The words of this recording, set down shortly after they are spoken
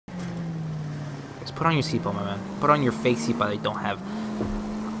Just put on your seatbelt, my man. Put on your fake seatbelt that you don't have.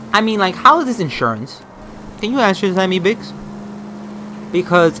 I mean, like, how is this insurance? Can you answer that, me, Biggs?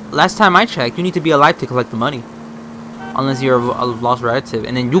 Because last time I checked, you need to be alive to collect the money. Unless you're a lost relative,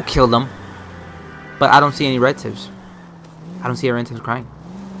 and then you kill them. But I don't see any relatives. I don't see any relatives crying.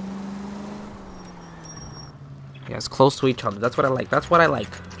 Yeah, it's close to each other. That's what I like. That's what I like.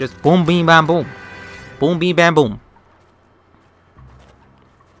 Just boom, beam, bam, boom. Boom, beam, bam, boom.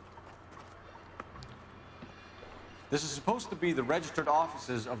 This is supposed to be the registered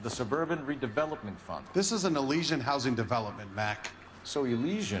offices of the Suburban Redevelopment Fund. This is an Elysian housing development, Mac. So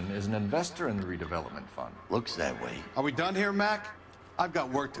Elysian is an investor in the redevelopment fund. Looks that way. Are we done here, Mac? I've got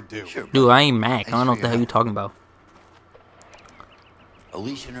work to do. Sure. Dude, I ain't Mac. I don't know what the hell you talking about.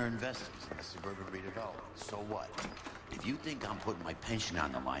 Elysian are investors in the Suburban Redevelopment. So what? If you think I'm putting my pension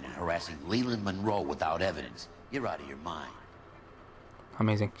on the line and harassing Leland Monroe without evidence, you're out of your mind.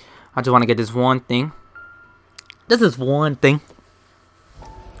 Amazing. I just want to get this one thing. This is one thing.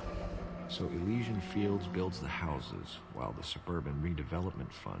 So Elysian Fields builds the houses, while the Suburban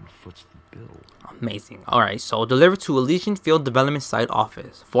Redevelopment Fund foots the bill. Amazing. Alright, so delivered to Elysian Field Development Site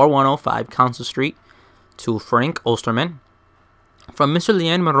Office, 4105 Council Street, to Frank Osterman, from Mr.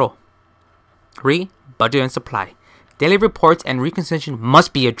 Leland Monroe. Budget and supply. Daily reports and reconciliation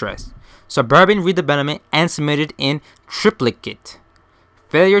must be addressed. Suburban redevelopment and submitted in triplicate.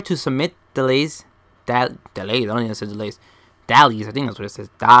 Failure to submit delays. Delays. I don't think it says delays. Dallies. I think that's what it says.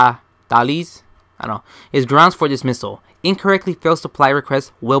 Dallies. I don't know. Is grounds for dismissal. Incorrectly failed supply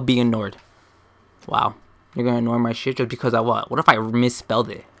request will be ignored. Wow. You're gonna ignore my shit just because I what? What if I misspelled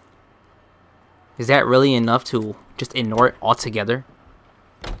it? Is that really enough to just ignore it altogether?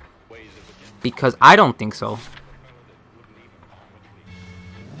 Because I don't think so.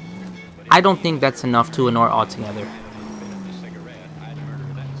 I don't think that's enough to ignore altogether.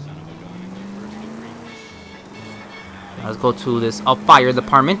 Let's go to this fire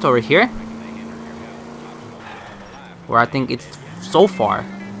department over here, where I think it's so far,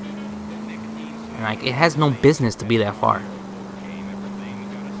 and like it has no business to be that far.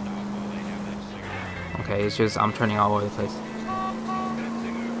 Okay, it's just I'm turning all over the place.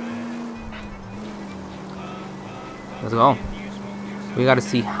 Let's go. We gotta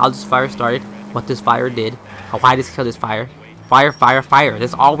see how this fire started, what this fire did, why this killed this fire. Fire, fire, fire.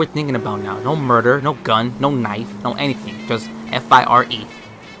 That's all we're thinking about now. No murder, no gun, no knife, no anything. Just F-I-R-E.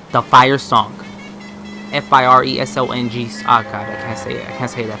 The fire song. F-I-R-E-S-O-N-G. Oh god, I can't say it. I can't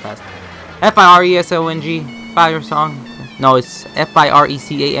say it that fast. F-I-R-E-S-O-N-G. Fire song. No, it's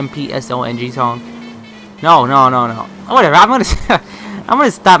F-I-R-E-C-A-M-P-S-O-N-G song. No. Whatever. I'm gonna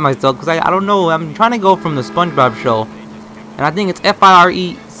stop myself because I don't know. I'm trying to go from the SpongeBob show, and I think it's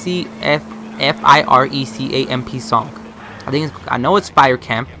F-I-R-E-C-A-M-P song. I know it's fire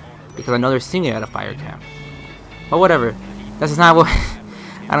camp because I know they're singing at a fire camp. But whatever. That's not what.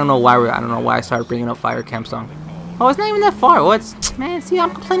 I don't know why I started bringing up fire camp song. Oh, it's not even that far. What's man? See, I'm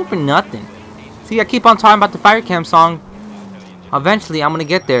complaining for nothing. See, I keep on talking about the fire camp song. Eventually, I'm gonna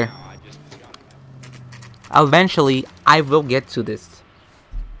get there. Eventually, I will get to this.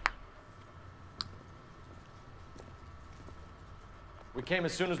 We came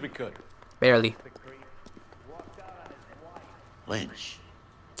as soon as we could. Barely. Lynch.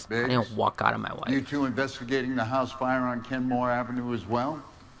 I didn't walk out of my wife. You two investigating the house fire on Kenmore Avenue as well?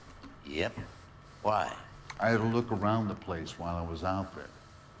 Yep. Why? I had a look around the place while I was out there.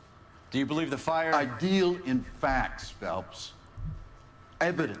 Do you believe the fire? I deal in facts, Phelps.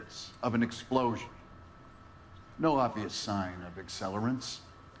 Evidence of an explosion. No obvious sign of accelerants.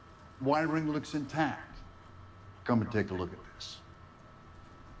 Wiring looks intact. Come and take a look at this.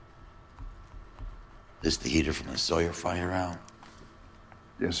 This the heater from the Sawyer fire out?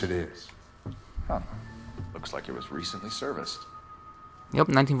 Yes, it is. Huh. Looks like it was recently serviced. Yep,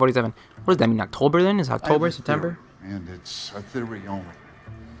 1947. What does that mean? October then? Is October, September? Theory, and it's a theory only.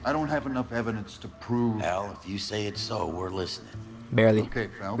 I don't have enough evidence to prove. Al, if you say it's so, we're listening. Barely. Okay,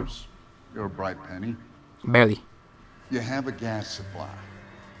 Phelps. You're a bright penny. Barely. You have a gas supply.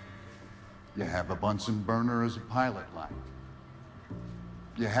 You have a Bunsen burner as a pilot light.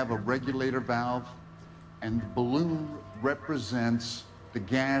 You have a regulator valve, and the balloon represents the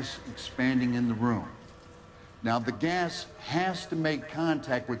gas expanding in the room. Now, the gas has to make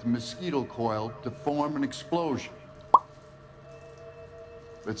contact with the mosquito coil to form an explosion.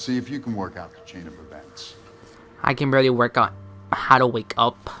 Let's see if you can work out the chain of events. I can barely work out how to wake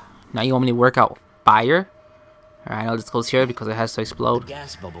up. Now you want me to work out fire? Alright, I'll just close here because it has to explode. The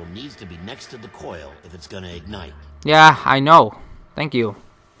gas bubble needs to be next to the coil if it's gonna ignite. Yeah, I know. Thank you.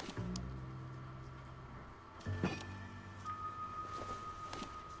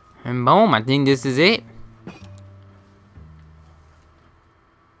 And boom, I think this is it.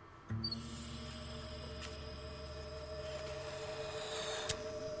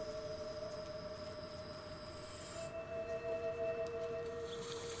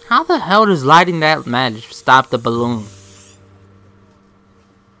 How the hell does lighting that match stop the balloon?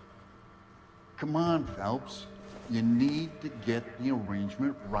 Come on, Phelps. You need to get the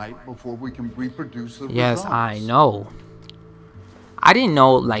arrangement right before we can reproduce the Yes, results. I know. I didn't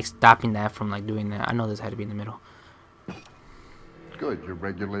know like stopping that from like doing that. I know this had to be in the middle. Good, your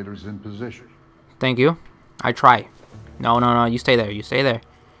regulator's in position. Thank you. I try. No, no, no. You stay there. You stay there.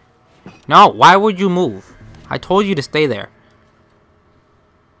 No, why would you move? I told you to stay there.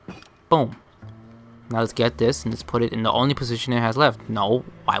 Boom. Now let's get this and let's put it in the only position it has left. No,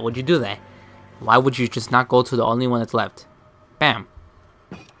 why would you do that? Why would you just not go to the only one that's left? Bam.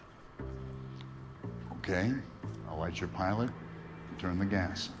 Okay, I'll light your pilot and turn the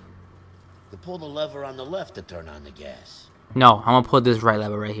gas. To pull the lever on the left to turn on the gas. No, I'm gonna put this right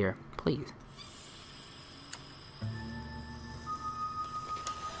lever right here. Please.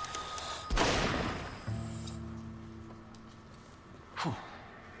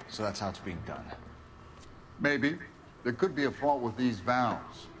 So that's how it's being done. Maybe. There could be a fault with these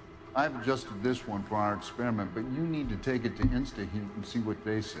valves. I've adjusted this one for our experiment, but you need to take it to InstaHeat and see what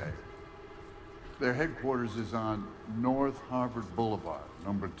they say. Their headquarters is on North Harvard Boulevard,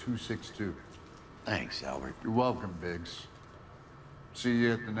 number 262. Thanks, Albert. You're welcome, Biggs. See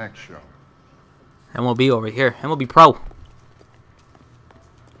you at the next show. MLB over here. MLB Pro.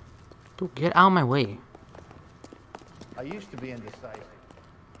 Dude, get out of my way. I used to be indecisive.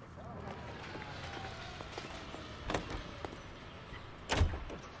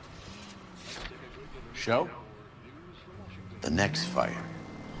 Show? The next fire.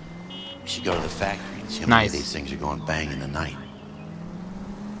 We should go to the factory and see how Nice. many of these things are going bang in the night.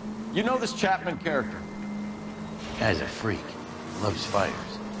 You know this Chapman character? Guy's a freak. Loves fires.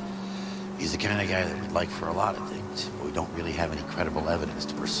 He's the kind of guy that we'd like for a lot of things, but we don't really have any credible evidence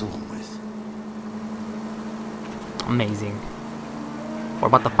to pursue him with. Amazing. What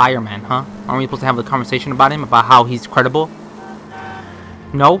about the fireman, huh? Aren't we supposed to have a conversation about him? About how he's credible?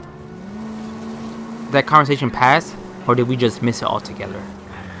 No? Did that conversation pass? Or did we just miss it altogether?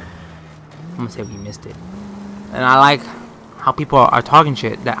 I'm gonna say we missed it. And I like how people are talking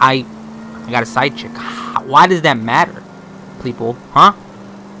shit that I got a side chick. Why does that matter? People, huh?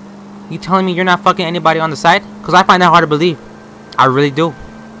 You telling me you're not fucking anybody on the side? Because I find that hard to believe. I really do.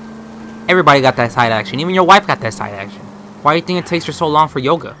 Everybody got that side action. Even your wife got that side action. Why do you think it takes her so long for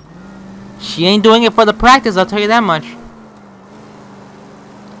yoga? She ain't doing it for the practice, I'll tell you that much.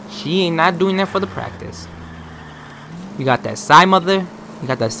 She ain't not doing that for the practice. You got that side mother. You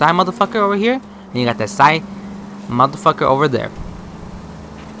got that side motherfucker over here. And you got that side motherfucker over there.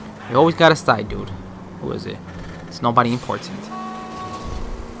 You always got a side dude. Who is it? It's nobody important.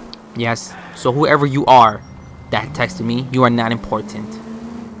 Yes. So whoever you are that texted me, you are not important.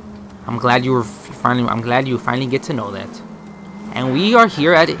 I'm glad you finally get to know that. And we are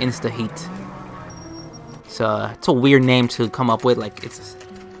here at InstaHeat. It's a weird name to come up with. Like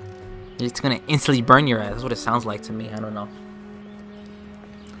it's gonna instantly burn your ass. That's what it sounds like to me. I don't know.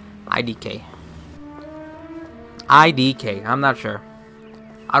 IDK. IDK. I'm not sure.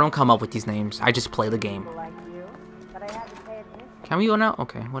 I don't come up with these names. I just play the game. Can we go now?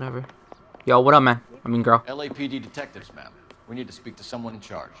 Okay, whatever. Yo, what up, man? I mean, girl. LAPD detectives, ma'am. We need to speak to someone in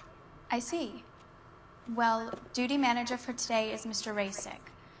charge. I see. Well, duty manager for today is Mr. Rasick.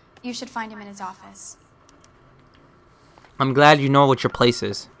 You should find him in his office. I'm glad you know what your place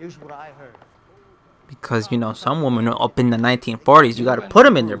is. Here's what I heard. Because, you know, some women up in the 1940s, you gotta put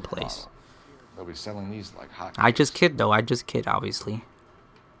them in their place. They'll be selling these like hot. I just kid, though. I just kid, obviously.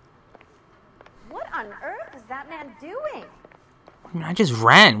 What on earth is that man doing? I mean, I just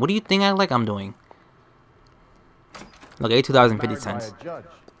ran. What do you think I'm doing? Look, 8,050 cents.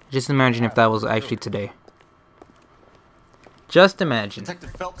 Just imagine if that was actually today. Just imagine.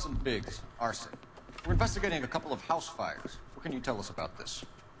 Detective Phelps and Biggs, arson. We're investigating a couple of house fires. What can you tell us about this?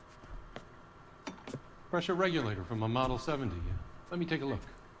 Pressure regulator from a Model 70. Let me take a look.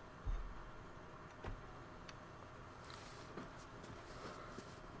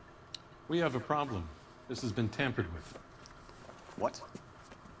 We have a problem. This has been tampered with. What?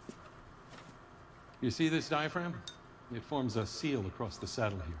 You see this diaphragm? It forms a seal across the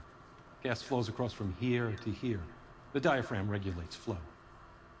saddle here. Gas flows across from here to here. The diaphragm regulates flow.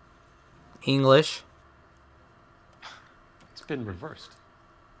 English. It's been reversed.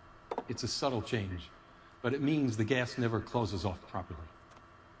 It's a subtle change, but it means the gas never closes off properly.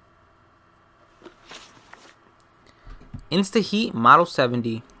 InstaHeat Model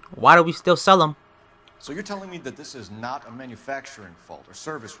 70 Why do we still sell them? So you're telling me that this is not a manufacturing fault or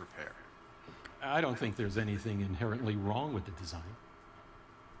service repair? I don't think there's anything inherently wrong with the design.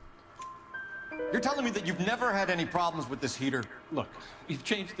 You're telling me that you've never had any problems with this heater? Look, we've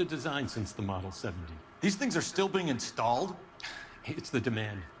changed the design since the Model 70. These things are still being installed? It's the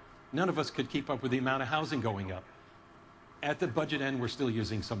demand. None of us could keep up with the amount of housing going up. At the budget end, we're still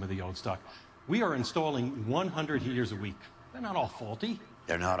using some of the old stock. We are installing 100 heaters a week. They're not all faulty.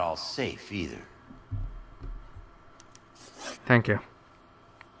 They're not all safe either. Thank you.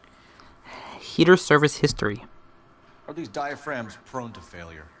 Heater service history. Are these diaphragms prone to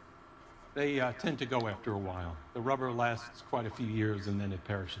failure? They tend to go after a while. The rubber lasts quite a few years and then it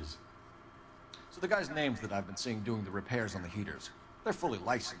perishes. So the guys' names that I've been seeing doing the repairs on the heaters, they're fully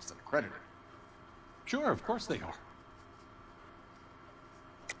licensed and accredited. Sure, of course they are.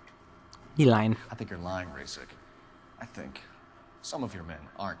 You lying. I think you're lying, Rasik. I think some of your men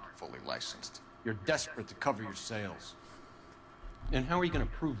aren't fully licensed. You're desperate to cover your sales. And how are you going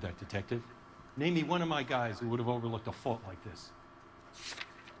to prove that, Detective? Name me one of my guys who would have overlooked a fault like this.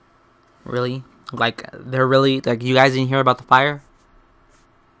 Really? Like, they're really... Like, you guys didn't hear about the fire?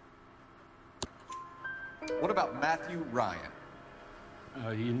 What about Matthew Ryan?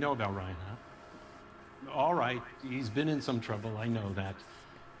 You know about Ryan, huh? All right, he's been in some trouble, I know that.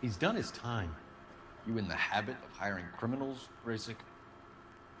 He's done his time. You in the habit of hiring criminals, Rasik?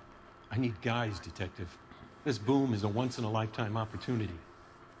 I need guys, Detective. This boom is a once-in-a-lifetime opportunity.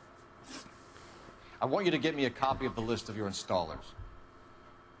 I want you to get me a copy of the list of your installers.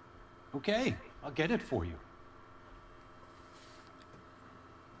 Okay, I'll get it for you.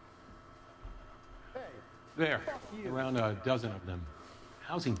 There, around a dozen of them.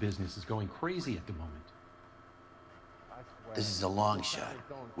 Housing business is going crazy at the moment. This is a long shot.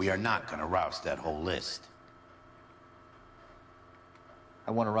 We are not going to rouse that whole list.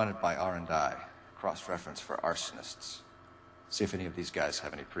 I want to run it by R&I, cross-reference for arsonists. See if any of these guys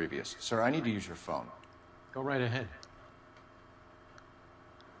have any previous. Sir, I need to use your phone. Go right ahead.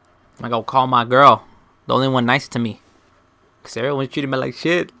 I go call my girl. The only one nice to me. Because everyone treated me like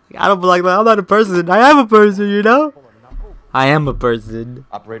shit. I don't like that. I'm not a person. I am a person, you know? I am a person.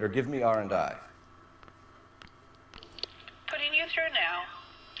 Operator, give me R&I. Putting you through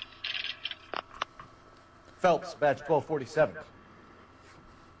now. Phelps, badge 1247.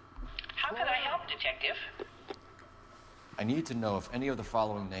 How can I help, Detective? I need to know if any of the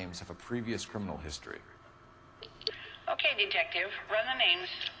following names have a previous criminal history. Okay, Detective. Run the names.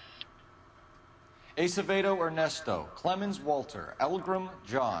 Acevedo Ernesto, Clemens Walter, Elgram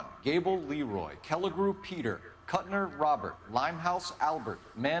John, Gable Leroy, Kelligrew Peter, Kuttner Robert, Limehouse Albert,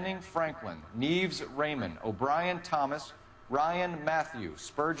 Manning Franklin, Neves Raymond, O'Brien Thomas, Ryan Matthew,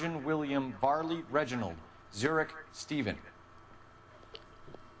 Spurgeon William, Varley Reginald, Zurich Stephen.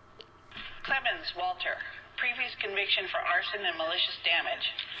 Clemens Walter. Previous conviction for arson and malicious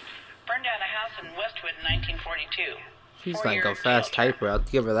damage. Burned down a house in Westwood in 1942. She's 4 like a years fast jail typer. I'll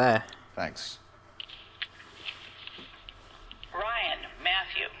give her that. Thanks. Ryan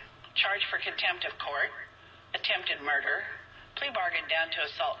Matthew. Charged for contempt of court. Attempted murder. Plea bargain down to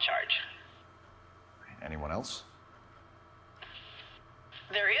assault charge. Anyone else?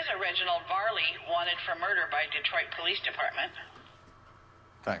 There is a Reginald Varley wanted for murder by Detroit Police Department.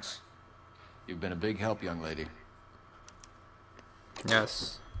 Thanks. You've been a big help, young lady.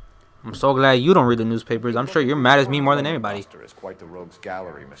 Yes. I'm so glad you don't read the newspapers. I'm sure you're mad as me more than anybody. Is quite the rogues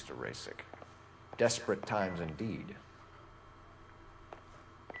gallery, Mr. Rasik. Desperate times indeed.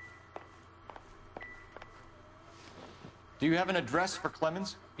 Do you have an address for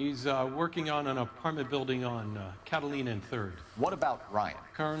Clemens? He's working on an apartment building on Catalina and 3rd. What about Ryan?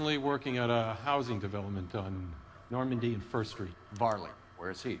 Currently working at a housing development on Normandy and 1st Street. Varley,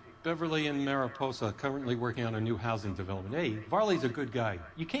 where is he? Beverly and Mariposa, currently working on a new housing development. Hey, Varley's a good guy.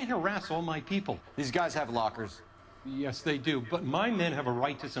 You can't harass all my people. These guys have lockers. Yes, they do, but my men have a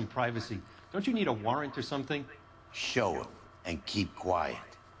right to some privacy. Don't you need a warrant or something? Show him and keep quiet.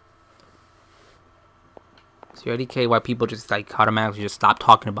 So you already care why people just like automatically just stop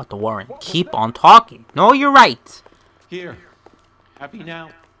talking about the warrant. Keep on talking. No, you're right. Here. Happy now?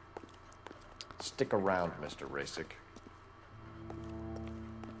 Stick around, Mr. Rasik.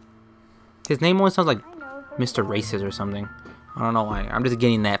 His name always sounds like Mr. Racist or something. I don't know why. I'm just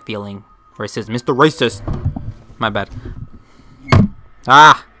getting that feeling where it says Mr. Racist. My bad.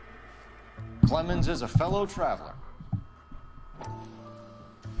 Ah! Clemens is a fellow traveler.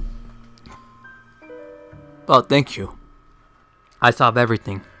 Oh, thank you. I solve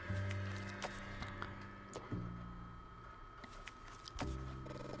everything.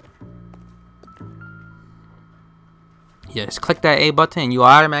 You just click that A button and you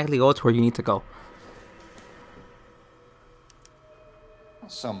automatically go to where you need to go.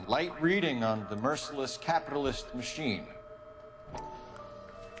 Some light reading on the merciless capitalist machine.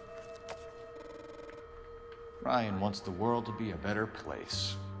 Ryan wants the world to be a better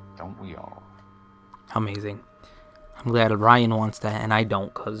place, don't we all? Amazing. I'm glad Ryan wants that and I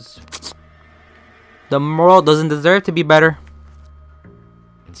don't, because the world doesn't deserve to be better.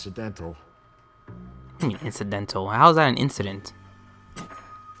 Incidental. I mean, incidental. How's that an incident?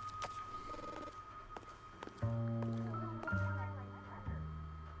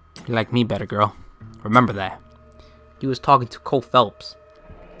 You like me better, girl. Remember that. You was talking to Cole Phelps,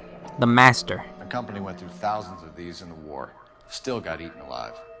 the master. The company went through thousands of these in the war. Still got eaten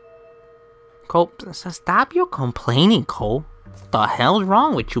alive. Cole, stop your complaining, Cole. What the hell's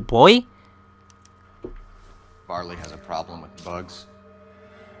wrong with you, boy? Varley has a problem with bugs.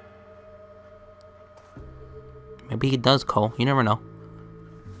 Maybe he does, Cole. You never know.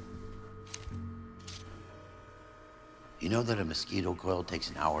 You know that a mosquito coil takes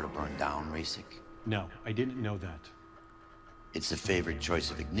an hour to burn down, Rasic? No, I didn't know that. It's the favorite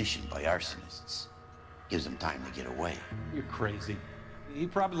choice of ignition by arsonists. Gives them time to get away. You're crazy. He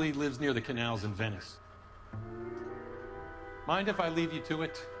probably lives near the canals in Venice. Mind if I leave you to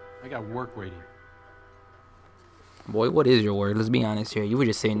it? I got work waiting. Boy, what is your word? Let's be honest here. You were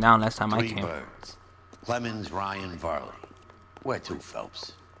just sitting down last time I came. Birds. Clemens, Ryan, Varley. Where to,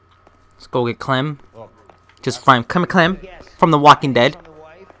 Phelps? Let's go get Clem. Just find Clem from The Walking Dead.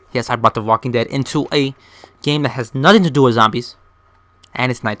 Yes, I brought The Walking Dead into a game that has nothing to do with zombies.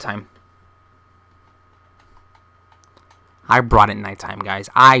 And it's nighttime. I brought it nighttime, guys.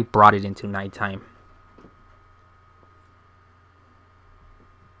 I brought it into nighttime.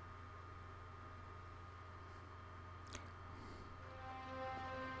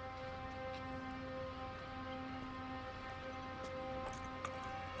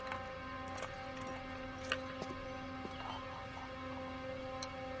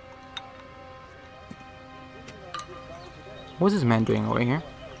 What's this man doing over here?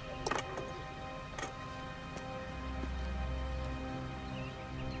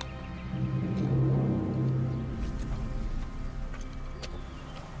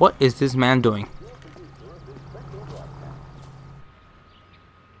 What is this man doing?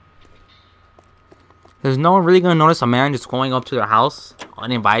 There's no one really gonna notice a man just going up to their house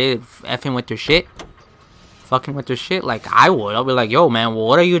uninvited, effing with their shit, fucking with their shit. Like I would. I'll be like, yo, man, well,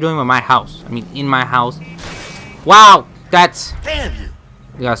 what are you doing with my house? I mean, in my house. Wow, that's. Damn you!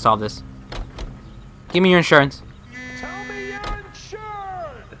 We gotta solve this. Give me your insurance. Tell me you're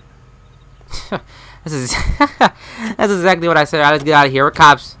insured! This is that's exactly what I said. Alright, let's get out of here. We're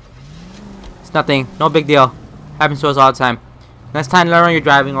cops. It's nothing. No big deal. Happens to us all the time. Next time, learn when you're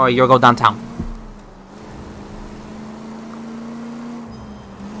driving or you'll go downtown.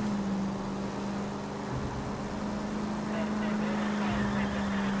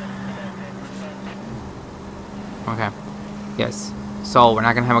 Okay. Yes. So we're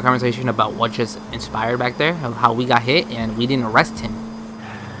not gonna have a conversation about what just inspired back there, of how we got hit and we didn't arrest him.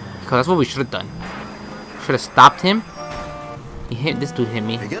 Because that's what we should have done. Should have stopped him. He hit this dude hit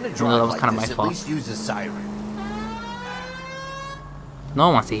me. Even though that was kind of my fault. At least use a siren. No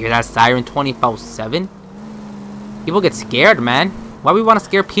one wants to hear that siren 24/7. People get scared, man. Why we want to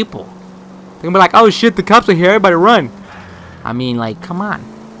scare people? They're gonna be like, oh shit, the cops are here, everybody run. I mean, like, come on.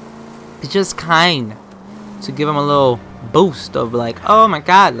 It's just kind to give them a little boost of like, oh my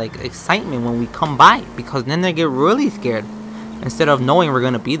god, like excitement when we come by, because then they get really scared instead of knowing we're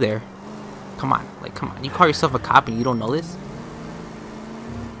gonna be there. Come on, like, come on. You call yourself a cop and you don't know this?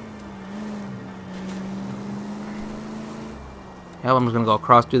 Yeah, I'm just gonna go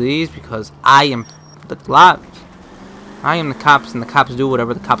across through these because I am the cops. I am the cops, and the cops do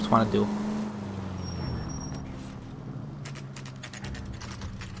whatever the cops want to do.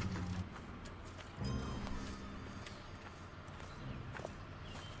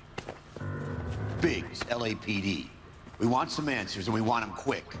 Biggs, LAPD. We want some answers, and we want them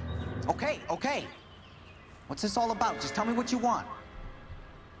quick. Okay, okay. What's this all about? Just tell me what you want.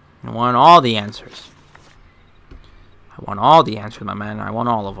 I want all the answers. I want all the answers, my man. I want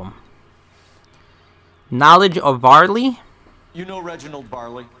all of them. Knowledge of Varley? You know Reginald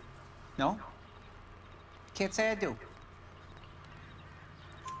Varley? No? Can't say I do.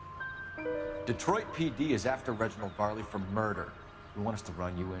 Detroit PD is after Reginald Varley for murder. We want us to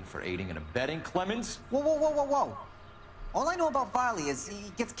run you in for aiding and abetting Clemens? Whoa, whoa, whoa, whoa, whoa. All I know about Varley is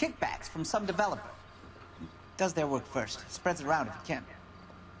he gets kickbacks from some developer. He does their work first. Spreads it around if he can.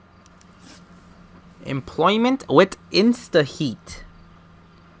 Employment with InstaHeat.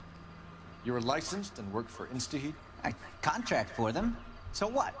 You were licensed and worked for InstaHeat? I contract for them. So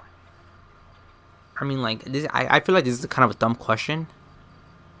what? I mean, like, this. I feel like this is kind of a dumb question.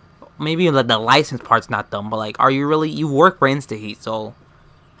 Maybe like the license part's not dumb, but like, are you really? You work for Instaheat, so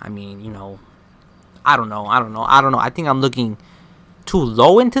I mean, you know, I don't know. I think I'm looking too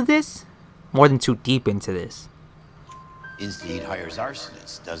low into this, more than too deep into this. Instaheat hires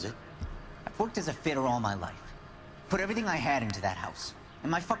arsonists, does it? I've worked as a fitter all my life. Put everything I had into that house.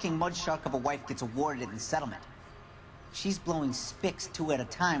 And my fucking mudshark of a wife gets awarded it in settlement. She's blowing spics 2 at a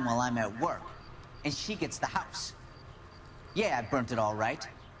time while I'm at work. And she gets the house. Yeah, I burnt it all right.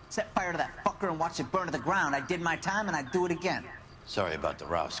 Set fire to that fucker and watched it burn to the ground. I did my time and I'd do it again. Sorry about the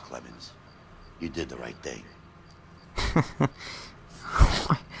rouse, Clemens. You did the right thing.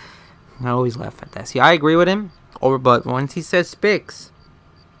 I always laugh at that. See, I agree with him. But once he said spics,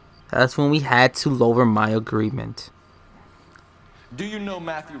 that's when we had to lower my agreement. Do you know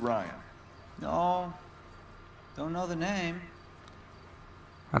Matthew Ryan? No. Don't know the name.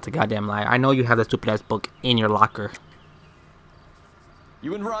 That's a goddamn lie. I know you have that stupid ass book in your locker.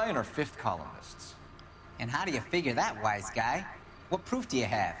 You and Ryan are fifth columnists. And how do you figure that, wise guy? What proof do you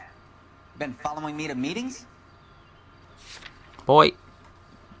have? Been following me to meetings? Boy,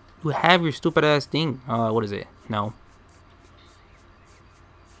 you have your stupid ass thing. What is it? No.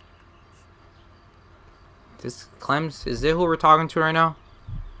 This Clems, is it who we're talking to right now?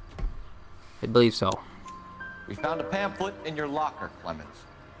 I believe so. We found a pamphlet in your locker, Clemens.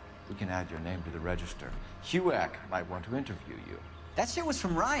 We can add your name to the register. HUAC might want to interview you. That shit was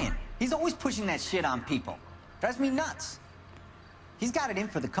from Ryan. He's always pushing that shit on people. Drives me nuts. He's got it in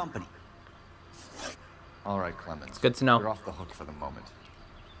for the company. All right, Clemens. It's good to know. You're off the hook for the moment.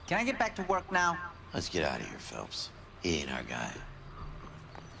 Can I get back to work now? Let's get out of here, Phelps. He ain't our guy.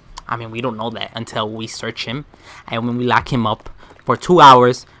 I mean, we don't know that until we search him. And when we lock him up for 2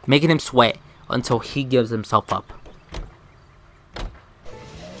 hours, making him sweat until he gives himself up.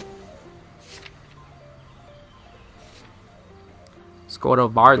 Let's go to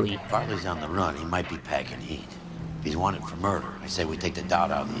Varley. Varley's on the run. He might be packing heat. If he's wanted for murder, I say we take the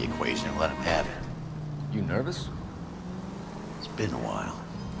doubt out of the equation and let him have it. You nervous? It's been a while.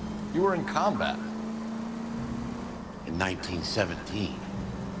 You were in combat. In 1917.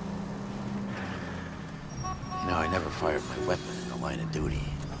 You know, I never fired my weapon in the line of duty.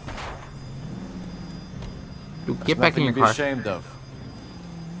 You get back in your car. That's nothing to be ashamed of.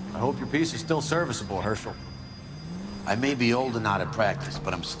 I hope your piece is still serviceable, Herschel. I may be old and out of practice,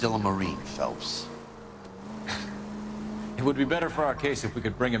 but I'm still a Marine, Phelps. It would be better for our case if we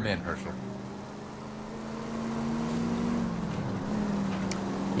could bring him in, Herschel.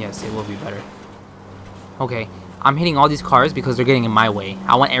 Yes, it will be better. Okay, I'm hitting all these cars because they're getting in my way.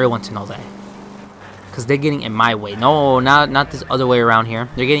 I want everyone to know that. Because they're getting in my way. No, not this other way around here.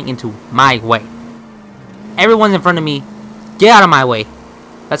 They're getting into my way. Everyone's in front of me. Get out of my way.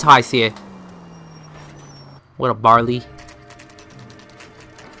 That's how I see it. What up, Barley?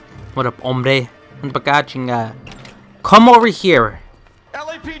 What up, hombre? Come over here.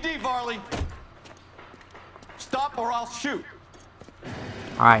 LAPD, Varley! Stop or I'll shoot.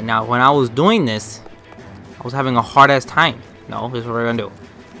 Alright, now when I was doing this, I was having a hard-ass time. No, this is what we're gonna do.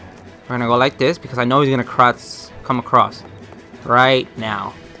 We're gonna go like this because I know he's gonna come across right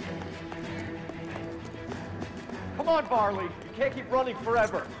now. Come on, Varley. You can't keep running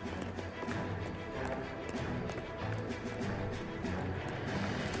forever.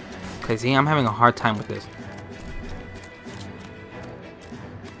 Okay, see, I'm having a hard time with this.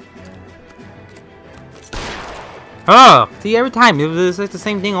 Oh! See, every time, it was like the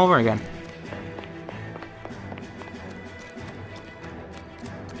same thing over again.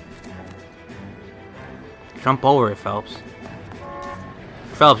 Jump over it, Phelps.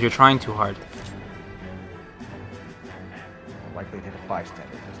 Phelps, you're trying too hard. Likely to hit a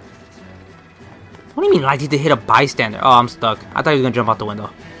bystander. What do you mean likely to hit a bystander? Oh, I'm stuck. I thought he was gonna jump out the window.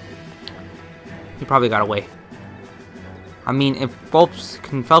 He probably got away. I mean, if Phelps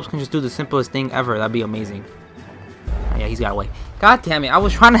can just do the simplest thing ever, that'd be amazing. Oh, yeah, he's got away. God damn it, I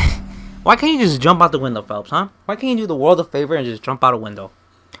was trying to... Why can't you just jump out the window, Phelps, huh? Why can't you do the world a favor and just jump out a window?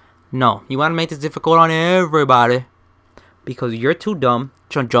 No, you want to make this difficult on everybody. Because you're too dumb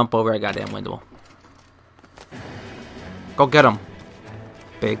to jump over a goddamn window. Go get him,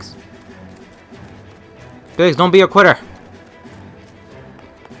 Biggs. Biggs, don't be a quitter.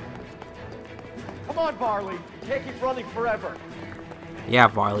 Come on, Varley. You can't keep running forever. Yeah,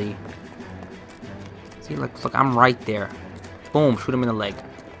 Varley. See, look, I'm right there. Boom, shoot him in the leg.